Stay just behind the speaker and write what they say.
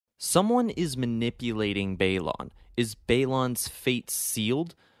Someone is manipulating Baylon. Is Baylon's fate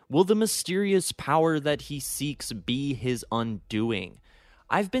sealed? Will the mysterious power that he seeks be his undoing?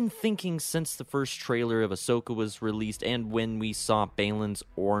 I've been thinking since the first trailer of Ahsoka was released and when we saw Baylan's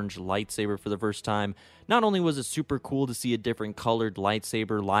orange lightsaber for the first time, not only was it super cool to see a different colored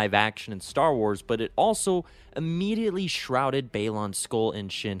lightsaber live action in Star Wars, but it also immediately shrouded Baylon Skoll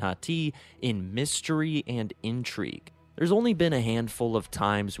and Shin Hati in mystery and intrigue. There's only been a handful of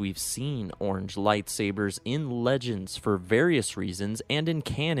times we've seen orange lightsabers in Legends for various reasons, and in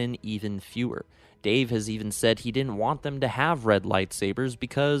canon even fewer. Dave has even said he didn't want them to have red lightsabers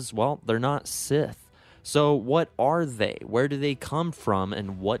because, well, they're not Sith. So what are they? Where do they come from,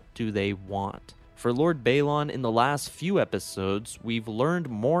 and what do they want? For Lord Baylon, in the last few episodes, we've learned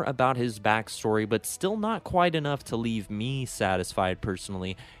more about his backstory, but still not quite enough to leave me satisfied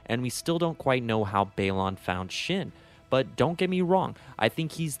personally, and we still don't quite know how Baylon found Shin. But don't get me wrong, I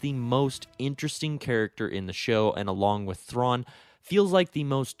think he's the most interesting character in the show, and along with Thrawn, feels like the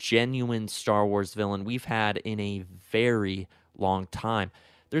most genuine Star Wars villain we've had in a very long time.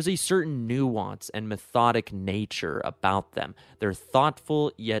 There's a certain nuance and methodic nature about them. They're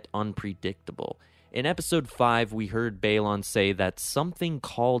thoughtful yet unpredictable. In episode 5, we heard Baylon say that something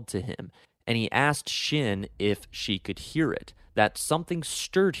called to him, and he asked Shin if she could hear it. That something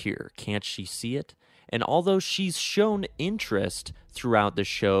stirred here, can't she see it? And although she's shown interest throughout the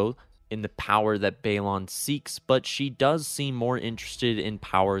show in the power that Baylon seeks, but she does seem more interested in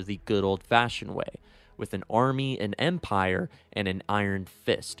power the good old-fashioned way, with an army, an empire, and an iron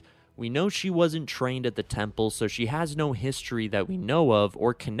fist. We know she wasn't trained at the temple, so she has no history that we know of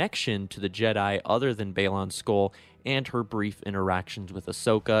or connection to the Jedi other than Baylon Skoll and her brief interactions with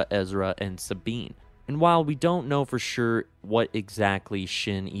Ahsoka, Ezra, and Sabine. And while we don't know for sure what exactly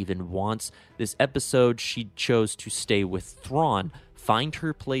Shin even wants, this episode she chose to stay with Thrawn, find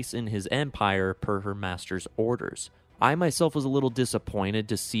her place in his empire per her master's orders. I myself was a little disappointed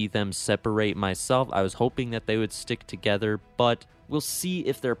to see them separate myself. I was hoping that they would stick together, but we'll see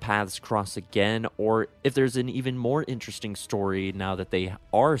if their paths cross again or if there's an even more interesting story now that they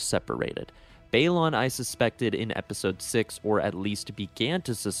are separated. Baylon, I suspected in episode 6, or at least began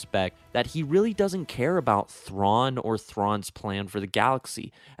to suspect, that he really doesn't care about Thrawn or Thrawn's plan for the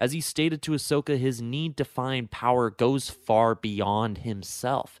galaxy. As he stated to Ahsoka, his need to find power goes far beyond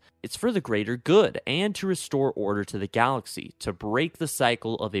himself. It's for the greater good, and to restore order to the galaxy, to break the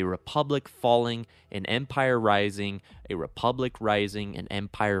cycle of a republic falling, an empire rising, a republic rising, an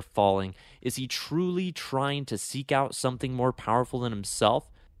empire falling. Is he truly trying to seek out something more powerful than himself?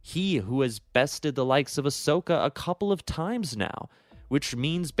 He who has bested the likes of Ahsoka a couple of times now, which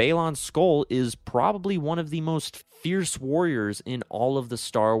means Baylon Skoll is probably one of the most fierce warriors in all of the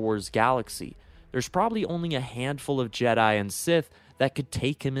Star Wars galaxy. There's probably only a handful of Jedi and Sith that could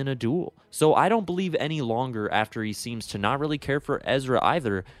take him in a duel. So I don't believe any longer, after he seems to not really care for Ezra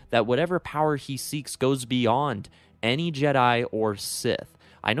either, that whatever power he seeks goes beyond any Jedi or Sith.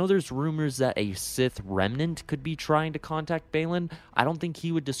 I know there's rumors that a Sith remnant could be trying to contact Baylan. I don't think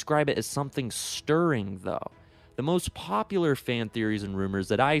he would describe it as something stirring, though. The most popular fan theories and rumors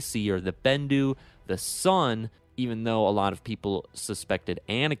that I see are the Bendu, the Son, even though a lot of people suspected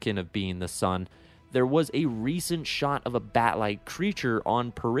Anakin of being the Son. There was a recent shot of a bat-like creature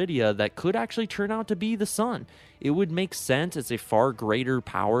on Peridia that could actually turn out to be the Son. It would make sense. It's a far greater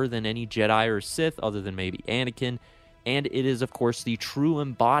power than any Jedi or Sith, other than maybe Anakin. And it is, of course, the true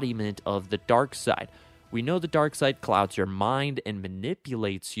embodiment of the dark side. We know the dark side clouds your mind and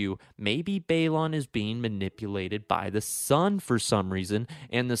manipulates you. Maybe Baylon is being manipulated by the Son for some reason,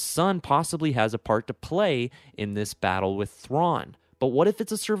 and the Son possibly has a part to play in this battle with Thrawn. But what if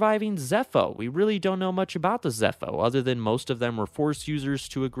it's a surviving Zeffo? We really don't know much about the Zeffo, other than most of them were Force users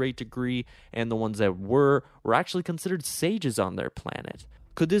to a great degree, and the ones that were actually considered sages on their planet.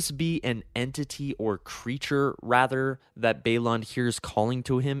 Could this be an entity or creature, rather, that Baylon hears calling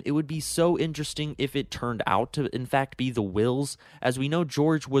to him? It would be so interesting if it turned out to, in fact, be the Wills. As we know,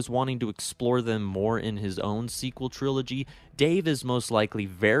 George was wanting to explore them more in his own sequel trilogy. Dave is most likely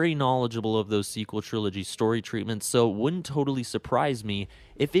very knowledgeable of those sequel trilogy story treatments, so it wouldn't totally surprise me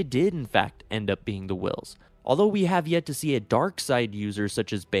if it did, in fact, end up being the Wills. Although we have yet to see a dark side user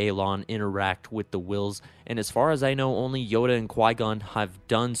such as Baylon interact with the Wills, and as far as I know only Yoda and Qui-Gon have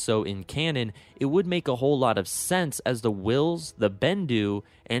done so in canon, it would make a whole lot of sense as the Wills, the Bendu,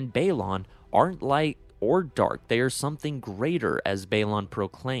 and Baylon aren't light or dark. They are something greater, as Baylon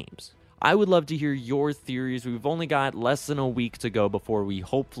proclaims. I would love to hear your theories. We've only got less than a week to go before we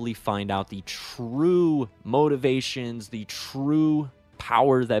hopefully find out the true motivations, the true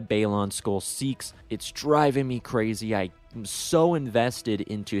power that Baylon Skoll seeks. It's driving me crazy. I I'm so invested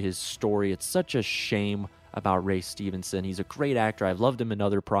into his story. It's such a shame about Ray Stevenson. He's a great actor. I've loved him in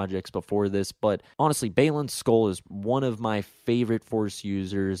other projects before this, but honestly, Baylon Skoll is one of my favorite Force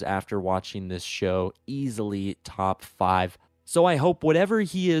users after watching this show. Easily top 5. So I hope whatever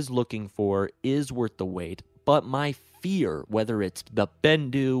he is looking for is worth the wait, but my fear, whether it's the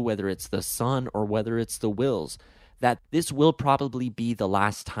Bendu, whether it's the Sun, or whether it's the Wills, that this will probably be the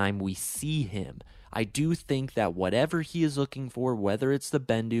last time we see him. I do think that whatever he is looking for, whether it's the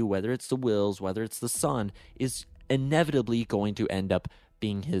Bendu, whether it's the Wills, whether it's the Sun, is inevitably going to end up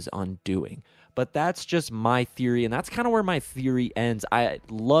being his undoing. But that's just my theory, and that's kind of where my theory ends. I'd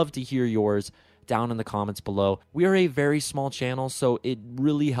love to hear yours down in the comments below. We are a very small channel, so it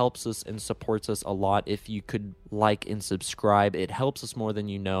really helps us and supports us a lot if you could like and subscribe. It helps us more than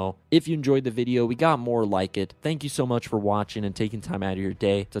you know. If you enjoyed the video, we got more like it. Thank you so much for watching and taking time out of your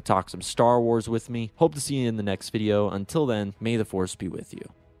day to talk some Star Wars with me. Hope to see you in the next video. Until then, may the Force be with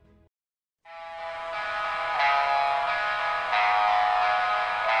you.